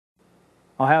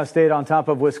Ohio State on top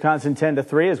of Wisconsin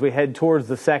 10-3 as we head towards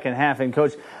the second half. And,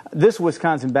 Coach, this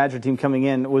Wisconsin Badger team coming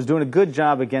in was doing a good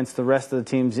job against the rest of the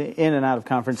teams in and out of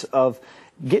conference of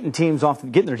getting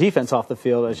their defense off the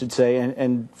field, I should say,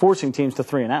 and forcing teams to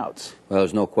 3-and-outs. Well,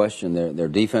 there's no question. Their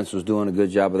defense was doing a good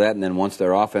job of that, and then once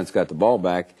their offense got the ball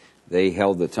back, they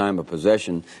held the time of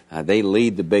possession. They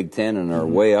lead the Big Ten and are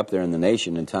way up there in the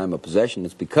nation in time of possession.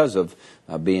 It's because of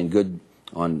being good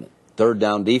on third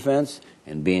down defense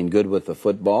and being good with the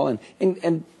football.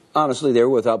 And honestly, they were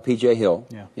without P.J. Hill,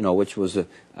 which was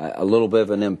a little bit of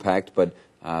an impact. But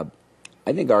I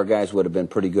think our guys would have been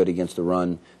pretty good against the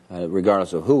run,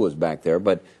 regardless of who was back there.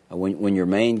 But when your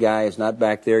main guy is not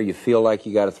back there, you feel like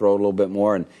you got to throw a little bit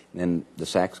more, and then the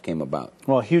sacks came about.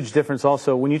 Well, a huge difference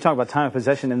also when you talk about time of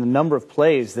possession and the number of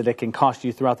plays that it can cost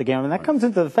you throughout the game, and that comes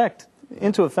into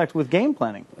effect with game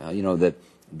planning. That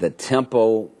the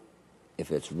tempo,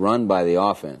 if it's run by the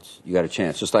offense, you got a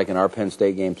chance. Just like in our Penn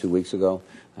State game 2 weeks ago,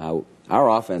 our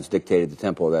offense dictated the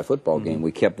tempo of that football game.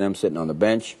 We kept them sitting on the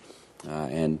bench,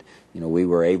 and we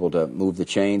were able to move the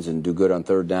chains and do good on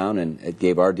third down, and it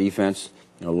gave our defense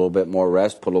a little bit more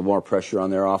rest, put a little more pressure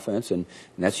on their offense, and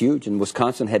that's huge. And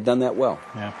Wisconsin had done that well.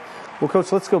 Yeah. Well,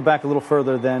 Coach, let's go back a little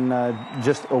further than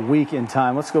just a week in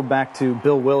time. Let's go back to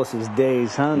Bill Willis's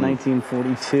days,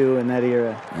 1942 in that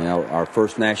era. Our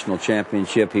first national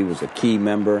championship, he was a key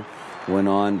member, went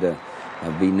on to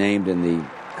be named in the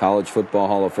College Football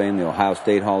Hall of Fame, the Ohio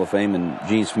State Hall of Fame, and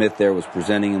Gene Smith there was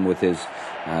presenting him with his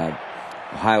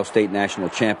Ohio State national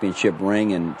championship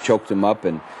ring and choked him up,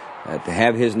 and to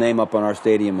have his name up on our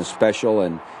stadium is special,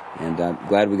 and I'm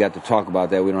glad we got to talk about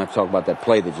that. We don't have to talk about that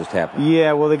play that just happened.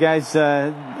 Yeah, well, the guys,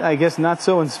 I guess, not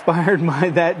so inspired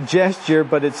by that gesture,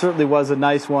 but it certainly was a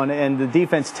nice one, and the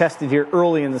defense tested here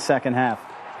early in the second half.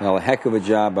 Well, a heck of a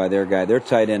job by their guy. Their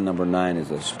tight end, number 9,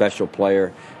 is a special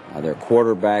player. Their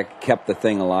quarterback kept the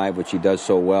thing alive, which he does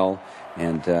so well,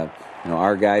 and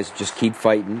our guys just keep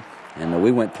fighting. And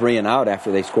we went 3-and-out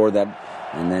after they scored that.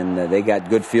 And then they got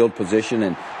good field position,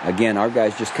 and again, our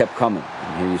guys just kept coming.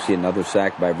 And here you see another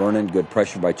sack by Vernon, good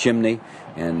pressure by Chimney,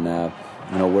 and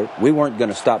we weren't going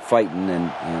to stop fighting,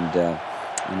 and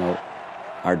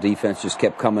our defense just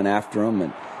kept coming after them,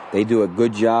 and they do a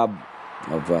good job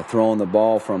of throwing the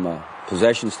ball from a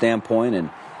possession standpoint, and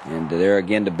there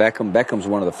again to Beckham. Beckham's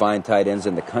one of the fine tight ends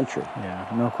in the country. Yeah,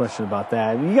 no question about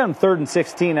that. You got him 3rd and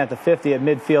 16 at the 50 at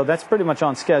midfield. That's pretty much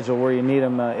on schedule where you need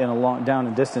him in a long down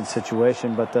and distance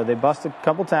situation. But they bust a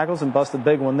couple tackles and bust a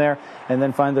big one there, and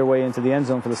then find their way into the end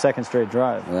zone for the second straight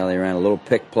drive. Well, they ran a little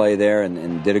pick play there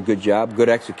and did a good job, good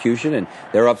execution, and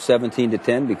they're up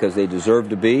 17-10 because they deserve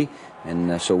to be.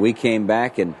 And so we came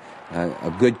back, and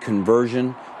a good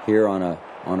conversion here on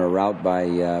a route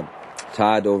by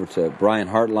Todd over to Brian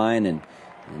Hartline, and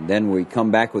then we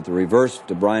come back with the reverse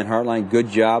to Brian Hartline. Good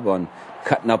job on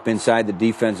cutting up inside the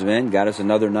defensive end, got us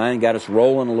another 9, got us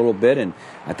rolling a little bit, and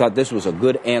I thought this was a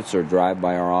good answer drive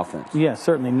by our offense. Yeah,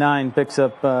 certainly. 9 picks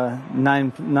up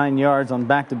 9 yards on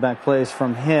back-to-back plays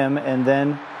from him, and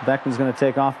then Beckman's going to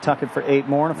take off, tuck it for 8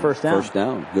 more, and a first down. First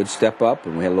down. Good step up,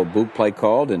 and we had a little boot play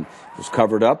called, and it was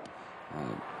covered up.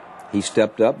 He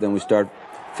stepped up, then we start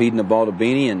feeding the ball to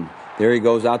Beanie, and there he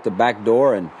goes out the back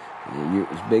door, and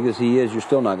as big as he is, you're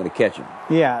still not going to catch him.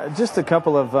 Yeah, just a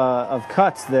couple of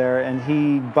cuts there, and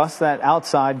he busts that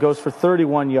outside, goes for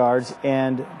 31 yards,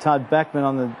 and Todd Beckman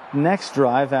on the next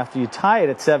drive, after you tie it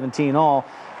at 17 all,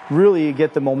 really you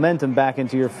get the momentum back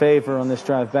into your favor on this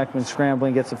drive. Beckman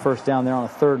scrambling, gets a first down there on a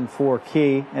 3rd and 4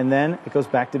 key, and then it goes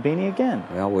back to Beanie again.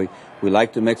 Well, we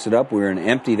like to mix it up. We were in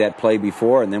empty that play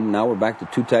before, and then now we're back to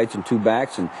 2 tights and 2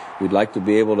 backs, and we'd like to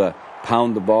be able to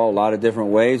pound the ball a lot of different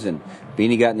ways, and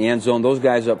Beanie got in the end zone. Those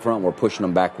guys up front were pushing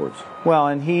them backwards. Well,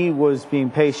 and he was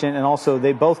being patient, and also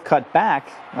they both cut back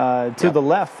to the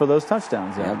left for those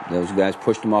touchdowns. Yeah, those guys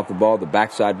pushed them off the ball. The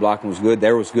backside blocking was good.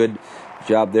 There was good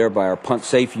job there by our punt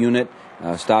safe unit,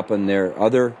 stopping their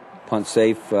other punt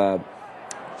safe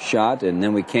shot, and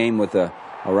then we came with a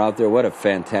route there. What a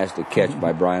fantastic catch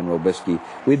by Brian Robisky.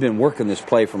 We'd been working this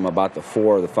play from about the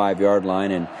 4 or the 5 yard line,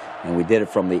 and we did it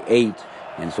from the 8.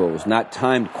 And so it was not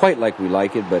timed quite like we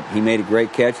like it, but he made a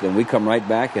great catch. Then we come right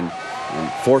back and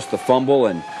force the fumble,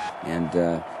 and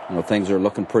things are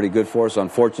looking pretty good for us.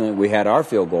 Unfortunately, we had our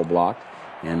field goal blocked,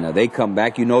 and they come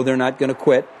back. They're not going to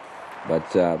quit, but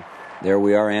there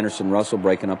we are, Anderson Russell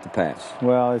breaking up the pass.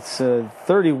 Well, it's a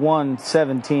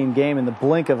 31-17 game in the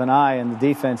blink of an eye, and the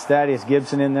defense, Thaddeus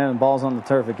Gibson in there, and the ball's on the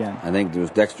turf again. I think there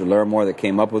was Dexter Larimore that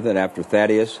came up with it after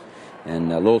Thaddeus.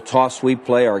 And a little toss sweep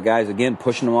play. Our guys, again,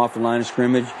 pushing them off the line of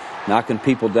scrimmage, knocking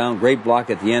people down. Great block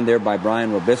at the end there by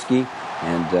Brian Robisky.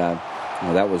 And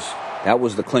that was that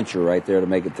was the clincher right there to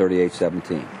make it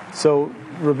 38-17. So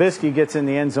Robisky gets in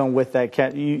the end zone with that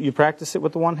catch. You practice it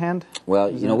with the one hand?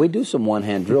 Well, you know, we do some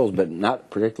one-hand drills, but not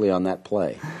particularly on that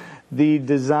play. The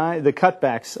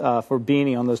cutbacks for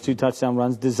Beanie on those 2 touchdown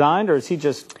runs, designed, or is he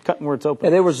just cutting where it's open?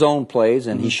 Yeah, they were zone plays,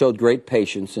 and he showed great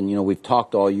patience. And, you know, we've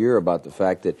talked all year about the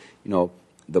fact that, you know,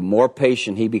 the more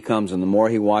patient he becomes and the more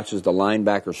he watches the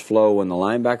linebackers flow, when the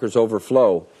linebackers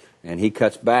overflow and he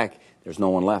cuts back, there's no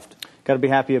one left. Got to be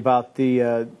happy about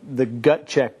the gut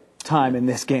check time in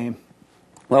this game.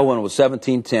 Well, when it was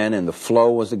 17-10 and the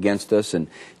flow was against us and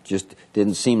just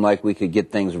didn't seem like we could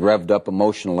get things revved up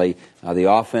emotionally,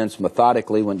 the offense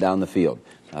methodically went down the field.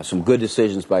 Some good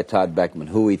decisions by Todd Beckman,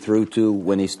 who he threw to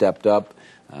when he stepped up.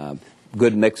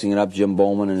 Good mixing it up. Jim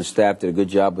Bowman and his staff did a good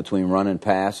job between run and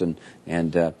pass, and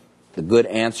the good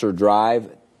answer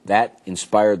drive, that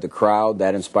inspired the crowd,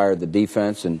 that inspired the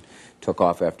defense, and took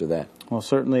off after that. Well,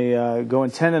 certainly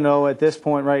going 10-0 at this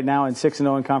point right now and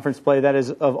 6-0 in conference play, that is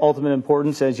of ultimate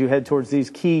importance as you head towards these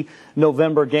key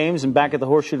November games. And back at the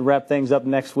Horseshoe to wrap things up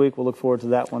next week. We'll look forward to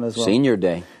that one as well. Senior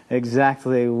Day.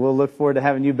 Exactly. We'll look forward to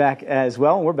having you back as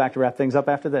well. And we're back to wrap things up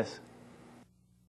after this.